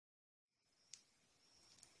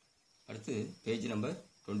அடுத்து page number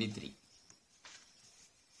 23.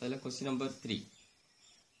 அதில் question number 3.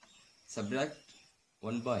 Subtract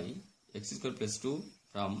 1 by x squared plus 2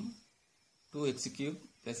 from 2x cubed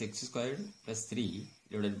plus x squared plus 3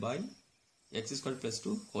 divided by x squared plus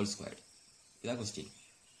 2 whole squared. இதான் question.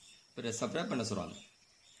 இப்போ subtract பண்ண சொல்கிறாங்க.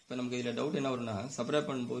 இப்போ நமக்கு இதில் டவுட் என்ன வரும்னா, சப்ராக்ட்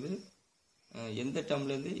பண்ணும்போது எந்த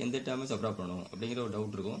டேர்ம்லேருந்து எந்த டேர்மை சப்ராக்ட் பண்ணணும் அப்படிங்கிற ஒரு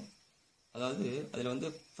டவுட் இருக்கும். அதாவது அதில்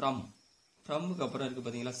வந்து ஃப்ரம்முக்கு அப்புறம் இருக்குது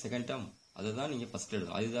பார்த்தீங்களா, செகண்ட் டேர்ம், அதை தான் நீங்கள் ஃபஸ்ட்டு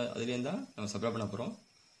எழுதணும். அதுலேருந்து தான் நம்ம சப்ராக்ட் பண்ண போகிறோம்.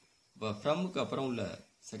 இப்போ ஃப்ரம்முக்கு அப்புறம் உள்ள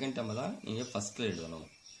செகண்ட் டேர்மை தான் நீங்கள் ஃபஸ்ட்டில் எழுதணும்.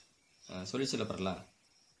 சொல்யூஷனில் பண்ணலாம்.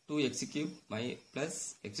 2x cube plus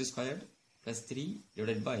x squared plus 3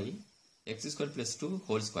 divided by x squared plus 2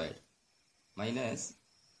 whole squared minus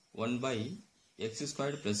 1 by x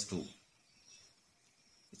squared plus 2.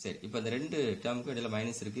 சரி, இப்போ இந்த ரெண்டு டேர்முக்கு இடையில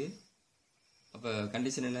மைனஸ் இருக்குது. அப்போ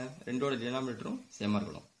கண்டிஷன் என்ன, ரெண்டோட டினாமினேட்டரும் சேமாக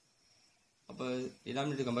இருக்கணும். அப்போ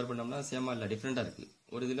டினாமினேட்டர் கம்பேர் பண்ணோம்னா சேமாக இல்லை, டிஃப்ரெண்ட்டாக இருக்குது.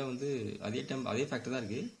 ஒரு இதில் வந்து அதே ஃபேக்டர் தான்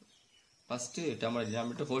இருக்குது. ஃபஸ்ட்டு டேர்மோட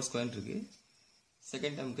டினாமினேட்டர் ஹோல் ஸ்கொயர் இருக்குது,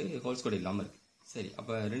 செகண்ட் டேர்முக்கு ஹோல் ஸ்கொயர் இல்லாமல் இருக்குது. சரி,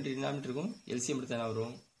 அப்போ ரெண்டு டினாமினேட்டருக்கும் எல்சிஎம் எடுத்து என்ன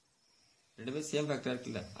வரும், ரெண்டுமே சேம் ஃபேக்டராக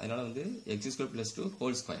இருக்குல்ல, அதனால் வந்து எக்ஸ் ஸ்கொயர் ப்ளஸ் 2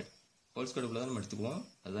 ஹோல் ஸ்கொயருக்குள்ள தான் நம்ம எடுத்துக்குவோம்.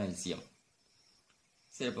 அதுதான் எல்சிஎம்.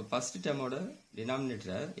 சரி, அப்போ ஃபஸ்ட்டு டேர்மோட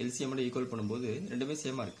டினாமினேட்டரை எல்சிஎம்மோட ஈக்குவல் பண்ணும்போது ரெண்டுமே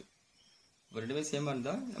சேமாக இருக்குது. இப்போ ரெண்டுமே சேமாக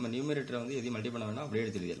இருந்தால் நம்ம நியூமரேட்டரை வந்து எதையும் மல்டி பண்ண வேணால் அப்படியே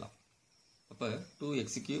எடுத்து எழுதிடலாம். அப்போ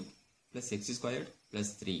 2x cube plus x squared plus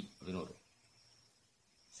 3 அப்படின்னு வரும்.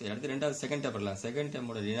 சரி, அடுத்து ரெண்டாவது செகண்ட் டேம் பண்ணலாம். Second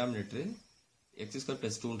டேமோட denominator X square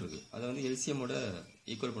plus 2 இருக்குது. அதை வந்து எல்சிஎம்மோட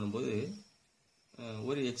ஈக்குவல் பண்ணும்போது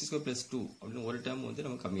ஒரு எக்ஸ் ஸ்கொயர் ப்ளஸ் 2 அப்படின்னு ஒரு டேம் வந்து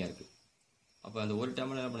நமக்கு கம்மியாக இருக்குது. அப்போ அந்த ஒரு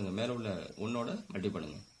டேமை என்ன பண்ணுங்கள், மேலே உள்ள ஒன்னோட மல்டி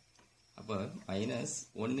பண்ணுங்கள். அப்போ minus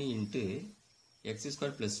 1 into X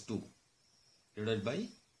square plus 2 divide by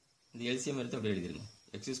இந்த எல்சிஎம் எடுத்து அப்படியே எழுதிருங்க,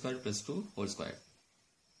 X square plus 2 whole square.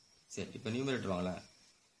 சரி, இப்போ நியூமரேட்டர் வாங்கலாம்.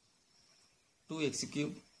 2x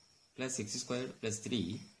cube plus x squared plus 3,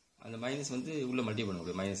 அந்த மைனஸ் வந்து உள்ள மல்டி பண்ண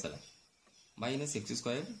முடியும் மைனஸால். Minus X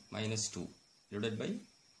square minus 2 divide by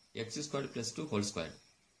X square plus 2 whole square.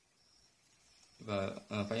 இப்போ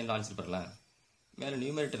ஃபைனல் ஆன்சர் பண்ணலாம். மேலே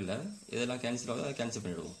நியூமரேட்டரில் எதெல்லாம் கேன்சல் ஆகுதோ அதை கேன்சல்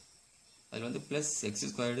பண்ணிவிடுவோம். அதில் வந்து plus X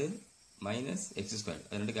squared minus X square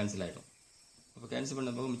அது ரெண்டு கேன்சல் ஆகிடும். அப்போ கேன்சல்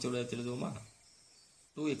பண்ண போக மிச்சம் உள்ள எழுதுவோமா,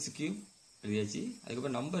 2x cube எழுதியாச்சு.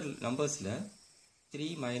 அதுக்கப்புறம் நம்பர்ஸில் 3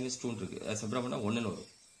 மைனஸ் 2 இருக்குது, அதை சப்ராக்ட் பண்ணால் 1ன்னு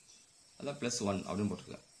வரும். அதான் ப்ளஸ் 1 அப்படின்னு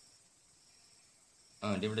போட்டிருக்கேன்.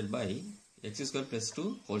 Divided by X square plus 2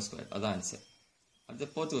 whole square, அதான் ஆன்சர். அடுத்த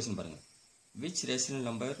ஃபோர்த் கொஸ்டின் பாருங்கள். Which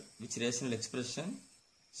rational expression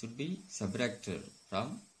should be subtracted from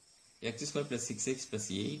x square plus 6x plus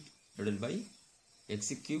 8 divided by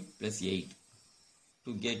x cube plus 8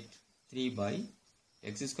 to get 3 by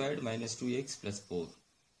x squared minus 2x plus 4.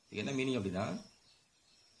 இது என்ன meaning அப்படின்னா,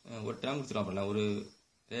 ஒரு term கொடுத்துருவாங்க, ஒரு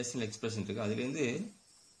rational expression இருக்குது, அதுலேருந்து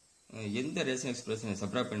எந்த ரேஷனல் எக்ஸ்பிரஷனை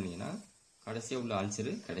சப்ராக்ட் பண்ணிங்கன்னா கடைசியாக உள்ள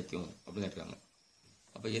ஆன்சரு கிடைக்கும் அப்படின்னு கேட்டிருக்காங்க.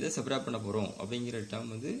 அப்போ எதை சப்ராக்ட் பண்ண போகிறோம் அப்படிங்கிற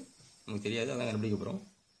டேர்ம் வந்து நமக்கு தெரியாது, அதான் கண்டுபிடிக்க போகிறோம்.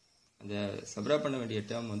 அந்த சப்ராக்ட் பண்ண வேண்டிய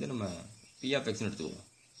டேர்ம் வந்து நம்ம p of xன்னு எடுத்துக்குவோம்.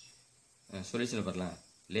 சொல்யூஷனில் பண்ணலாம்.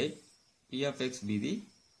 let p of x be the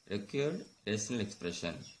required rational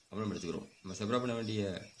expression அப்படின்னு எடுத்துக்கிறோம். நம்ம சப்ராக்ட் பண்ண வேண்டிய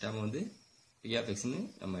டேர்ம் வந்து p of xன்னு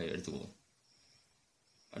நம்ம எடுத்துக்குவோம்.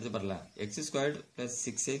 அடுத்து பண்ணலாம். x squared plus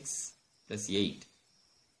 6x plus 8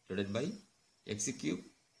 divided by x cube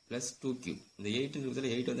plus 2 cube. இந்த 8ன்றதுல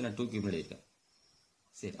 8 வந்து நான் 2 cube எழுதியிருக்கேன்.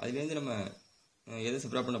 சரி, அதுலேருந்து நம்ம எதை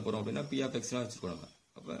சப்ராக்ட் பண்ண போகிறோம் அப்படின்னா p of xலாம் வச்சுருக்கோம் நம்ம.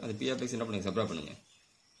 அப்போ அது p of x என்ன பண்ணுங்க, சப்ராக்ட் பண்ணுங்கள்.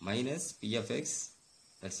 Minus p of x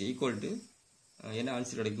plus equal to என்ன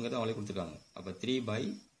ஆன்சர் கிடைக்குங்கிறது அவங்களே கொடுத்துருக்காங்க. அப்போ 3 by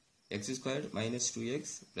x squared minus 2x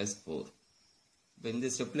plus 4. இப்போ இந்த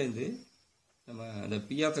ஸ்டெப்லேருந்து நம்ம அந்த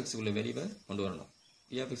p of x உள்ள வேல்யூவை கொண்டு வரணும்.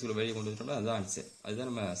 p of x உள்ள வேல்யூ கொண்டு வந்துட்டோம்னா அதுதான் ஆன்சர், அதுதான்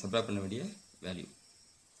நம்ம சப்ராக்ட் பண்ண வேண்டிய வேல்யூ.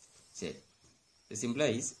 சரி, this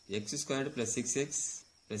implies x squared plus 6x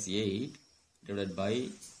plus 8 divided by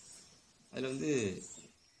அதில் வந்து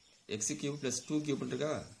x cube plus 2 cube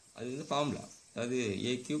இருக்கா, அது வந்து ஃபார்முலா, அதாவது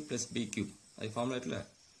a cube plus b cube அது ஃபார்முலா இருக்குல்ல,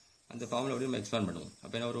 அந்த ஃபார்முலா அப்படியே நம்ம எக்ஸ்பேண்ட் பண்ணுவோம்.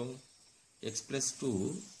 அப்போ என்ன வரும், x plus 2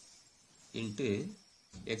 into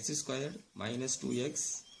x squared minus 2x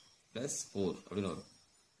plus 4 அப்படின்னு வரும்.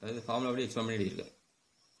 அதாவது ஃபார்முலா அப்படியே எக்ஸ்பேண்ட் பண்ணி எழுதியிருக்கேன்.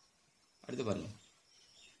 அடுத்து பாருங்கள்,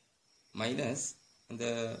 மைனஸ் அந்த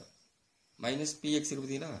மைனஸ் px இருக்கு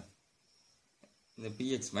பார்த்தீங்களா, இந்த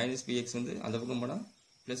px மைனஸ் px வந்து அந்த பக்கம் போனால்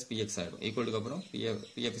ப்ளஸ் px ஆகிடும். ஈக்குவலுக்கு அப்புறம்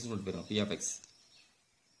pfx கொண்டு போயிடும், p of x.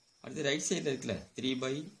 அடுத்து ரைட் சைடில் இருக்குல்ல 3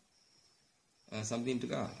 by சம்திங்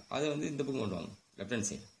இருக்கா, அதை வந்து இந்த பக்கம் கொண்டு வாங்க, லெஃப்ட் ஹேண்ட்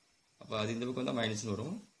சைடு. அப்போ அது இந்த பக்கம் வந்தால் மைனஸ்னு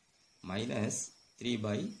வரும். Minus 3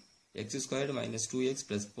 by x squared minus 2x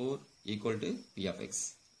plus 4 equal to p of x.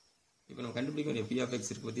 இப்போ நம்ம கண்டுபிடிக்க வேண்டிய p of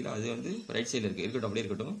x இருக்கு பார்த்தீங்களா, அது வந்து ரைட் சைடில் இருக்குது, இருக்கட்டும் அப்படியே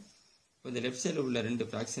இருக்கட்டும். இப்போ இந்த லெஃப்ட் சைடில் உள்ள ரெண்டு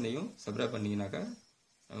ஃப்ராக்ஷனையும் சப்ராக்ட் பண்ணிங்கனாக்கா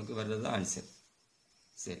நமக்கு வர்றது தான் ஆன்சர்.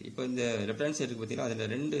 சரி, இப்போ இந்த லெஃப்ட் ஹேண்ட் சைடுக்கு பார்த்தீங்கன்னா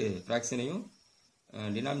அதில் ரெண்டு ஃப்ராக்ஷனையும்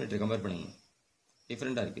டினாமினேட்டர் கம்பேர் பண்ணுங்க,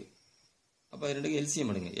 டிஃப்ரெண்ட்டாக இருக்குது. அப்போ அது ரெண்டுக்கும்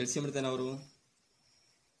எல்சிஎம் எடுங்க. எல்சிஎம் எடுத்து என்ன வரும்?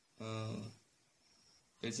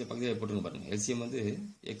 எல்சிஎம் பக்கத்தில் போட்டுருங்க பாருங்கள். எல்சிஎம் வந்து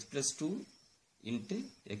X plus 2 into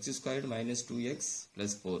X squared minus 2x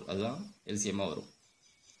plus 4 அதுதான் எல்சிஎம்மாக வரும்.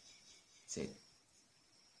 சரி,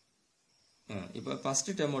 இப்போ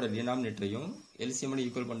ஃபஸ்ட்டு டேர்மோட டினாமினேட்டரையும் எல்சிஎம்மோட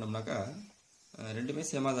ஈக்குவல் பண்ணோம்னாக்கா ரெண்டுமே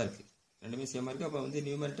சேமாக தான் இருக்குது. ரெண்டுமே சேமாக இருக்குது. அப்போ வந்து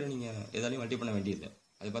நியூமரேட்டர் நீங்கள் எதாலையும் மல்டி பண்ண வேண்டியதில்லை.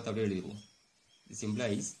 அதை பார்த்து அப்படியே எழுதிடுவோம். This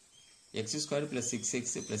implies X square plus 6x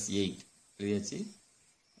plus 8 எழுதியாச்சு.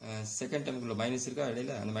 செகண்ட் டேர்முக்குள்ள மைனஸ் இருக்கா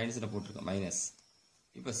இடையில, அந்த மைனஸில் போட்டிருக்கோம் மைனஸ்.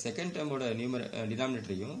 இப்போ செகண்ட் டேர்மோட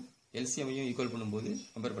டினாமினேட்டரையும் எல்சிஎம்மையும் ஈக்குவல் பண்ணும்போது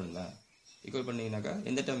கம்பேர் பண்ணுங்களா. ஈக்குவல் பண்ணிங்கனாக்கா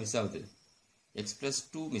எந்த டேர்ம் மிஸ் ஆகுது? எக்ஸ் ப்ளஸ்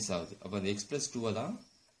 2 மிஸ் ஆகுது. அப்போ அந்த எக்ஸ் ப்ளஸ் 2 தான்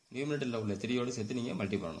நியூமரேட்டரில் உள்ள 3யோடு சேர்த்து நீங்கள்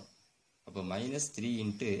மல்டி பண்ணணும். அப்போ minus 3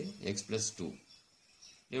 into X plus 2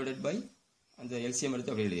 divided by அந்த எல்சிஎம்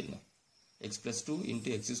எடுத்து அப்படியே எழுதிருங்க. X plus 2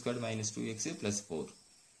 into X squared minus 2x plus 4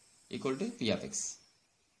 equal to P of X.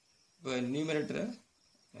 இப்போ நியூமரேட்டரை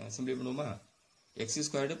சிம்பிளை பண்ணுவோமா? X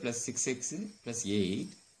squared plus 6x plus 8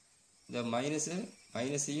 இந்த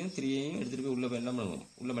மைனஸையும் 3ஐயும் எடுத்துகிட்டு போய் உள்ளே என்ன பண்ணுவோம்?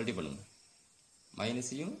 உள்ளே மல்டி பண்ணுங்க.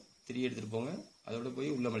 மைனஸையும் 3 எடுத்துகிட்டு போங்க, அதோட போய்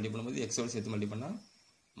உள்ளே மல்டி பண்ணும்போது எக்ஸோடு சேர்த்து மல்டி பண்ணால்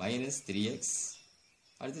மைனஸ் 3x.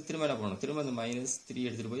 அடுத்து திரும்ப என்ன பண்ணணும்? திரும்ப அந்த மைனஸ் 3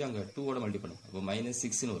 எடுத்துகிட்டு போய் அங்கே 2ஓட மல்டி பண்ணும். அப்போ மைனஸ்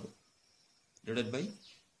 6ன்னு வரும். Divided by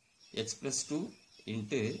X plus 2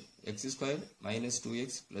 into X square minus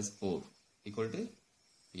 2x plus 4 equal to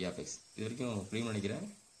P of X. இது வரைக்கும் புரியும்னு நினைக்கிறேன்.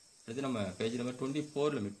 அடுத்து நம்ம பேஜ் நம்பர்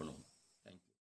 24ல் மீட் பண்ணுவோம்.